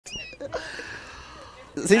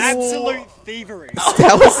Absolute thievery.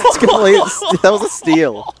 That was complete. That was a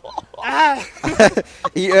steal.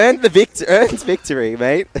 He earned victory,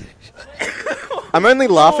 mate. I'm only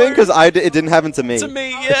laughing because it didn't happen to me. To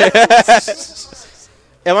me, yeah.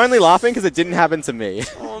 I'm only laughing because it didn't happen to me.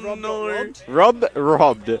 Oh no. Robbed.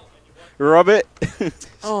 Robert.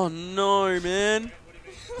 Oh no, man.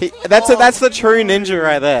 That's the true ninja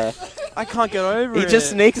right there. I can't get over it. He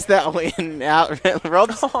just sneaks that win out.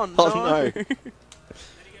 Rob's. Oh no.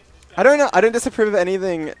 I don't know. I don't disapprove of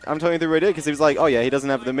anything I'm talking through Reddit because he was like, oh yeah, he doesn't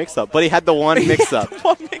have the mix-up, but he had the one mix-up.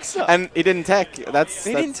 One mix-up. And he didn't tech. He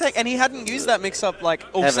didn't tech, and he hadn't used that mix-up like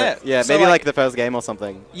all ever. set. Yeah, so maybe like the first game or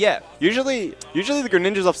something. Yeah. Usually the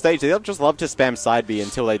Greninjas off stage, they just love to spam side B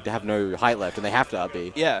until they have no height left and they have to up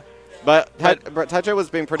B. Yeah. But Tacho was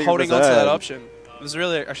being pretty holding reserved. on to that option. It was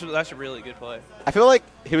really, that's a really good play. I feel like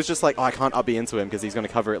he was just like, oh, I can't up B into him because he's going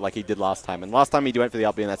to cover it like he did last time. And last time he went for the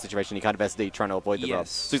up B in that situation, he kind of SD trying to avoid the Rob.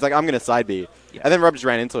 So he's like, I'm going to side B. Yeah. And then Rob just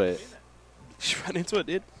ran into it. Just ran into it,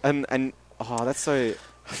 dude. And oh, that's so...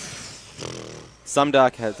 Some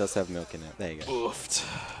Dark does have milk in it. There you go. Oofed.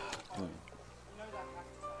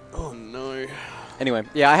 Oh, no. Anyway,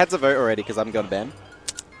 yeah, I had to vote already because I'm going to ban.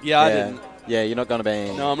 Yeah, I didn't. Yeah, you're not going to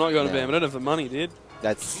ban. No, I'm not going to ban. I don't have the money, dude.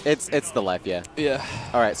 It's the life, yeah. Yeah.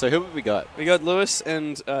 All right, so who have we got? We got Lewis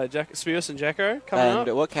and Spewis and Jacko coming up.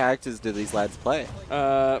 And what characters do these lads play?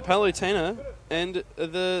 Palutena and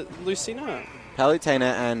the Lucina.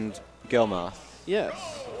 Palutena and Girlmath.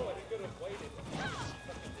 Yes.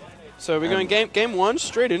 So we're going game one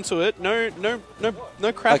straight into it. No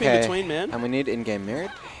crap in between, man. And we need in-game mirrored,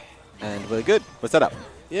 and we're good. We're set up.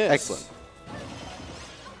 Yes. Excellent.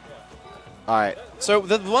 All right. So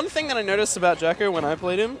the one thing that I noticed about Jacko when I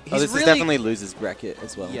played him, this is definitely losers bracket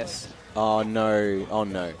as well. Yes. Oh no! Oh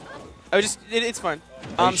no! It's fine.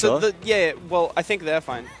 Are you sure? Yeah. Well, I think they're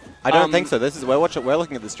fine. I don't think so. We're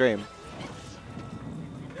looking at the stream.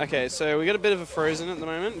 Okay, so we got a bit of a frozen at the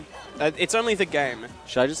moment. It's only the game.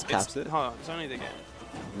 Should I just caps it? Hold on, it's only the game.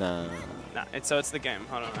 No. Nah, so it's the game.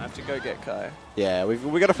 Hold on, I have to go get Kai. Yeah,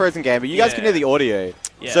 we got a frozen game, but you guys can hear the audio.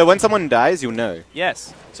 Yeah. So when someone dies, you'll know.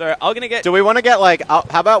 Yes. So I'm gonna get. Do we want to get like? How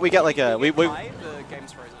about we get like a? The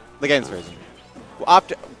game's frozen. The game's frozen.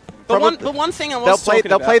 After. The one thing I was talking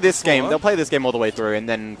about. They'll play this game. They'll play this game all the way through, and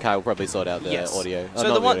then Kai will probably sort out the audio.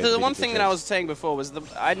 So the one thing that I was saying before was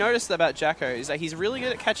I noticed about Jacko is that he's really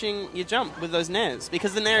good at catching your jump with those nairs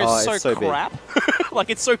because the nair is so crap. Like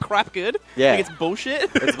it's so crap good. Yeah. Like it's bullshit.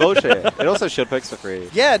 It's bullshit. It also shield pokes for free.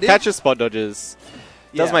 Yeah, dude. Catches spot dodges.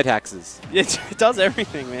 Does my taxes. It does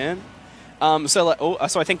everything, man. So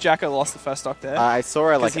I think Jacko lost the first stock there. I saw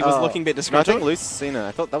her like he was looking a bit disgruntled. No, I think Lucina.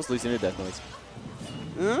 I thought that was Lucina definitely.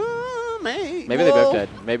 Maybe they both dead.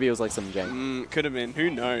 Maybe it was like some jank. Could have been. Who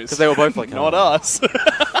knows? Because they were both like not us.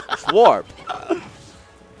 Warp.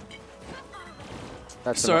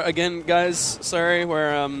 So again, guys, sorry,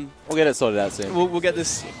 we'll get it sorted out soon. We'll get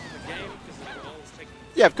this.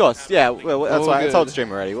 Yeah, of course. Yeah, well, that's why I told the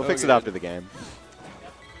stream already. We'll fix it after the game.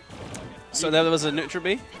 So there was a neutral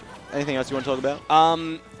B. Anything else you want to talk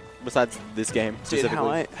about? Besides this game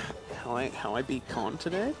specifically. Dude, how I beat Con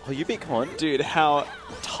today? Oh, you beat Con? Dude, how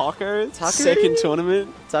Taco? Second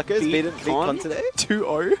tournament. Taco's beat Con today?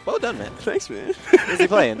 2-0. Well done, man. Thanks, man. Who's he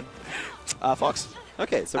playing? Fox.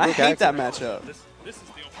 Okay, so I hate that matchup.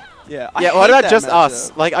 Yeah. What about just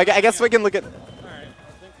us? Like, I guess we can look at.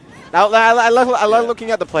 Now, I love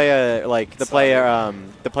looking at the player,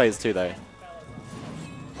 the players too, though.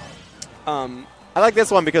 I like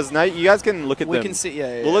this one because now you guys can look at them. We can see,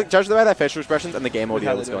 We'll judge them by their facial expressions and the game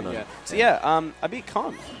audio that's going on. Yeah. So yeah, I beat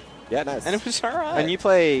Con. Yeah, nice. And it was alright. And you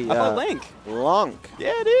play... I play Link. Lonk.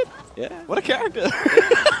 Yeah, dude. Yeah. What a character.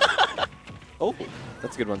 Oh,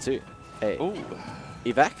 that's a good one too. Hey. Ooh.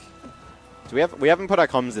 EVAC? We haven't put our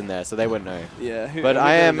comms in there, so they wouldn't know. Yeah. But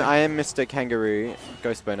I am Mr. Kangaroo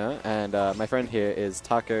Ghost Boner, and my friend here is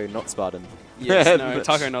Taco Not Spartan. Yes, no,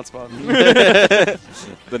 Taco Not Spartan. The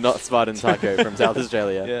Not Spartan Taco from South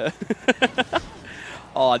Australia. Yeah.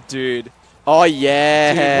 Oh, dude. Oh,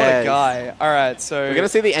 yeah. Dude, what a guy. All right, so... We're going to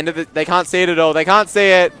see the end of it. They can't see it at all. They can't see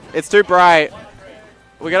it. It's too bright.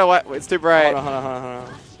 We got to wait. It's too bright. Hold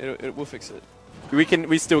on. We'll fix it.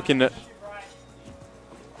 We still can...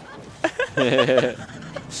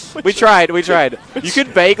 We tried. You could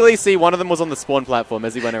vaguely see one of them was on the spawn platform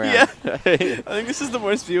as he went around. Yeah. I think this is the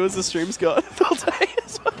most viewers the stream's got all day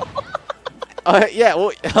as well. Yeah,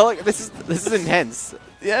 well, this is intense.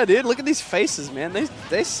 Yeah, dude, look at these faces, man.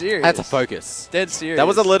 They're serious. That's a focus. Dead serious. That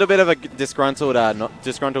was a little bit of a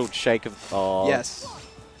disgruntled shake of... Oh. Yes.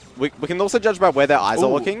 We can also judge by where their eyes are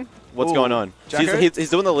looking. what's going on. He's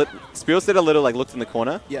doing the Spewis did a little like looked in the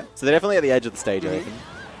corner. Yeah. So they're definitely at the edge of the stage, I reckon.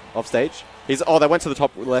 Off stage. They went to the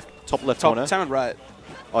top left corner. Sound right.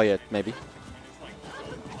 Oh yeah, maybe.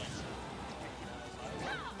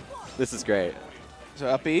 This is great. So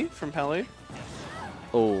up B from Palu.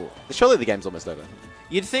 Oh, surely the game's almost over.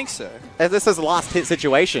 You'd think so. And this is a last hit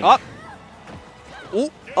situation. Up. Ooh.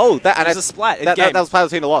 Oh, that and it's a splat. That was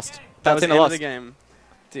Palutena lost. That was the end of the game,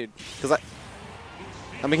 dude. Because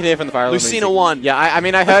we can hear from the fire. Lucina won. Yeah, I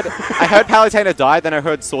mean, I heard Palutena died, then I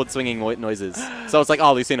heard sword swinging noises. So I was like,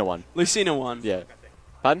 oh, Lucina won. Lucina won. Yeah.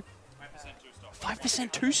 Pardon?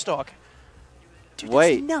 5% two stock. Dude,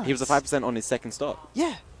 wait, he was a 5% on his second stock.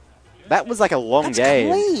 Yeah. That was like a long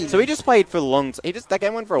game. Clean. So he just played for long. That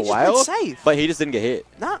game went for a while. Safe. But he just didn't get hit.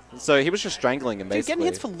 Nah. So he was just strangling him basically. Dude, getting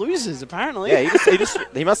hits for losers apparently. Yeah,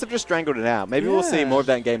 he must have just strangled it out. Maybe we'll see more of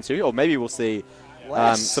that in game 2, or maybe we'll see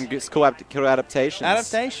some cool adaptations.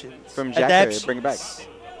 Adaptations from Jacko. Bring it back.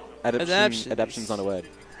 Adaption's not a word.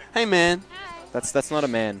 Hey man. That's not a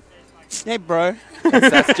man. Hey bro.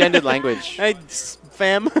 That's gendered language. Hey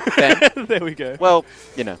fam. There we go. Well,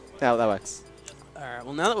 you know how that works. Alright,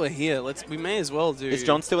 well now that we're here, we may as well do... Is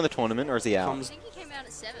John still in the tournament, or is he out? I think he came out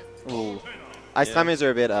at 7. Ooh. Ice timers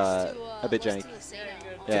are a bit jank.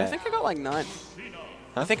 Yeah. Dude, I think I got like 9.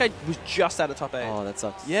 Huh? I think I was just out of top 8. Oh, that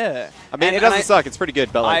sucks. Yeah. I mean, it doesn't suck. It's pretty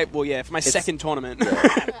good, but like... well, yeah, for my second tournament.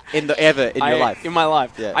 In your life. In my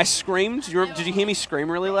life. Yeah. I screamed. Did you hear me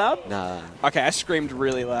scream really loud? Nah. Okay, I screamed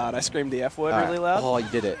really loud. I screamed the F word really loud. Oh, you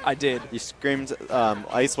did it. I did. You screamed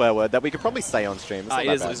a swear word that we could probably say on stream. But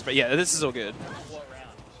yeah, this is all good.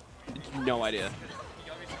 No idea.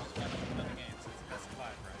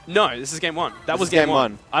 No, this is game 1. That was game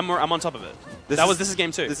 1. I'm on top of it. This is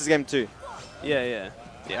game 2. This is game 2. Yeah,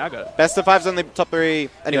 I got it. Best of 5's on the top 3.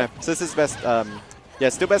 Anyway, so this is best.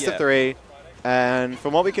 Still best of 3. And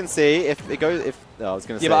from what we can see, if it goes, I was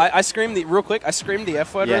gonna say. Yeah, but I screamed real quick. I screamed the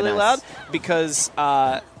F word really loud because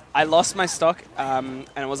I lost my stock and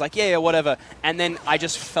it was like whatever. And then I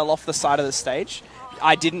just fell off the side of the stage.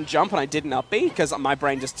 I didn't jump and I didn't up B because my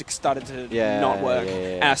brain just started to not work.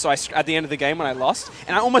 And so at the end of the game when I lost,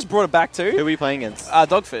 and I almost brought it back too. Who were you playing against?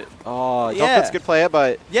 Dogfit. Oh, Dogfit's a good player,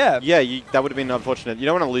 but yeah, that would have been unfortunate. You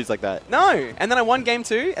don't want to lose like that. No, and then I won game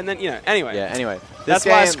 2, and then anyway. Yeah, anyway. That's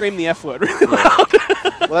why I screamed the F word really loud.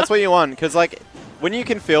 Well, that's what you want because like when you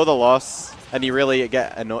can feel the loss and you really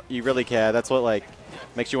you really care. That's what like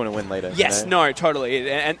makes you want to win later. Yes, no, totally.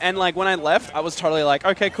 And like when I left, I was totally like,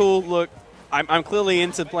 okay, cool. Look. I'm clearly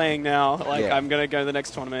into playing now. Like I'm gonna go to the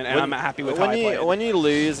next tournament, and I'm happy with how I played. When you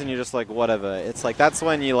lose and you're just like whatever, it's like that's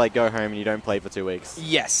when you like go home and you don't play for 2 weeks.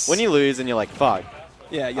 Yes. When you lose and you're like fuck.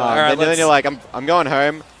 Yeah. You're like, all right, then you're like I'm going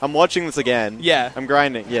home. I'm watching this again. Yeah. I'm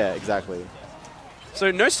grinding. Yeah, exactly.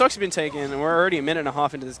 So no stocks have been taken, and we're already a minute and a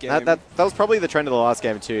half into this game. That was probably the trend of the last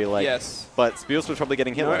game too. Like yes. But Spewis was probably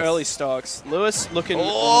getting hit. No early stocks. Lewis looking.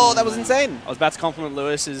 Oh, that was insane. I was about to compliment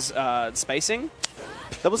Lewis's spacing.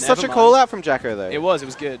 That was such a call out from Jacko, though. It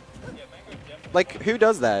was good. Like, who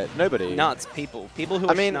does that? Nobody. Nuts, people. People who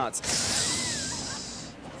are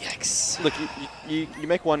nuts. Yikes. Look, you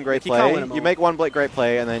make one great play, you make one great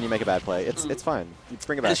play, and then you make a bad play. It's fine. You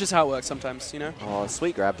bring it back. It's just how it works sometimes, you know? Oh,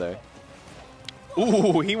 sweet grab, though.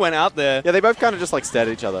 Ooh, he went out there. Yeah, they both kind of just, like, stared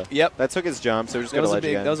at each other. Yep. That took his jump, so we just got a ledge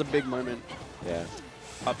again. That was a big moment. Yeah.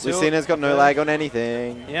 Up Lucina's got no lag on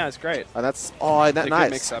anything. Yeah, it's great. And that's nice.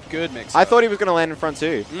 Good mix-up. Good mix-up. I thought he was going to land in front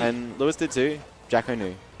too, and Lewis did too. Jacko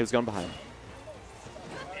knew. He was gone behind.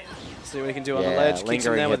 See what he can do on the ledge. Kicks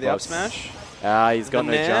him there with the up smash. He's got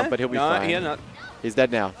no jump, but he'll be fine. He's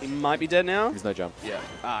dead now. He might be dead now. He's no jump.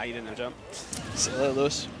 Yeah. He didn't have jump. See you later,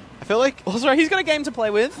 Lewis. I feel like... Oh, sorry, he's got a game to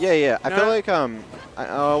play with. Yeah. I feel like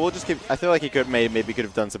we'll just keep... I feel like he could maybe could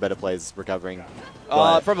have done some better plays recovering.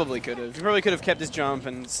 Probably could have. He probably could have kept his jump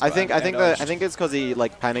and... I think it's because he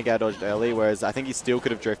like panic air dodged early, whereas I think he still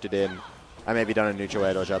could have drifted in and maybe done a neutral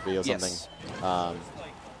air dodge up B or something.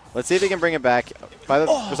 Let's see if he can bring it back. By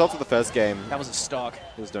the results of the first game... That was a stock.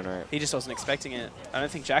 He was doing alright. He just wasn't expecting it. I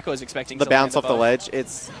don't think Jacko was expecting the bounce off the ledge.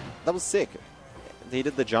 That was sick. He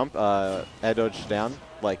did the jump, air dodge down,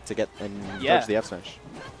 like to get and dodge the F smash.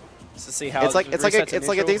 To see how it's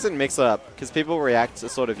like a decent mix up because people react to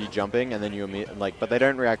sort of you jumping and then you but they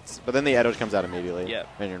don't react. But then the air dodge comes out immediately. Yeah,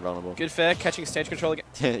 and you're invulnerable. Good fair catching stage control again.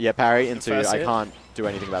 Yeah, parry into I can't do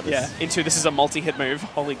anything about this. Yeah, into this is a multi-hit move.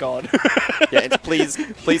 Holy god. Yeah, it's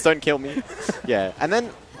please don't kill me. Yeah, and then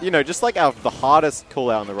just like the hardest call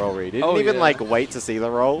out on the roll read. He didn't even like wait to see the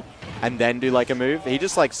roll and then do like a move. He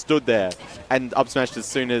just like stood there and up smashed as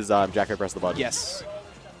soon as Jacko pressed the button. Yes.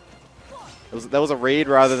 That was a read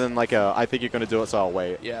rather than like I think you're going to do it, so I'll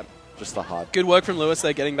wait. Yeah. just the hard. Good work from Lewis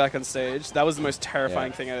there, getting back on stage. That was the most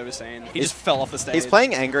terrifying thing I've ever seen. He just fell off the stage. He's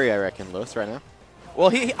playing angry, I reckon, Lewis, right now.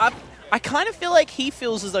 Well, I kind of feel like he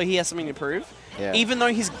feels as though he has something to prove, even though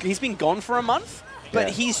he's been gone for a month. But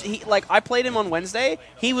he like I played him on Wednesday.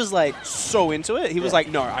 He was like so into it. He was like,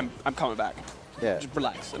 "No, I'm coming back. Just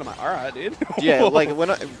relax." And I'm like, "All right, dude." Yeah, like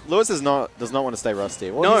Lewis does not want to stay rusty.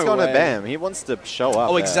 Well, he's going to BAM. He wants to show up.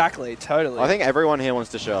 Oh, exactly, totally. I think everyone here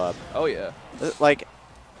wants to show up. Oh yeah, like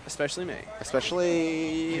especially me.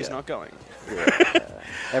 Especially he's not going.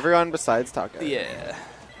 Everyone besides Taco. Yeah.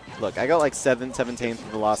 Look, I got like 17th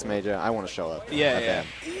for the last major. I want to show up. Yeah.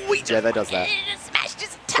 That does that.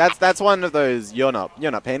 That's one of those you're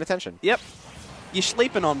not paying attention. Yep. You're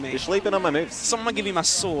sleeping on me. You're sleeping on my moves. Someone give me my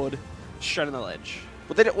sword straight on the ledge.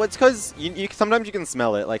 Well, it's because you sometimes you can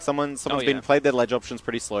smell it. Like someone's been played their ledge options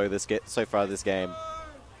pretty slow so far this game.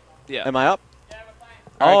 Yeah. Am I up?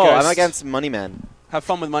 Right, I'm against Moneyman. Have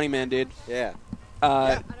fun with Moneyman, dude. Yeah.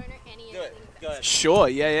 I don't know any of it. Sure.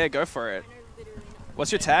 Yeah. Go for it.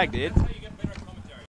 What's your tag, dude?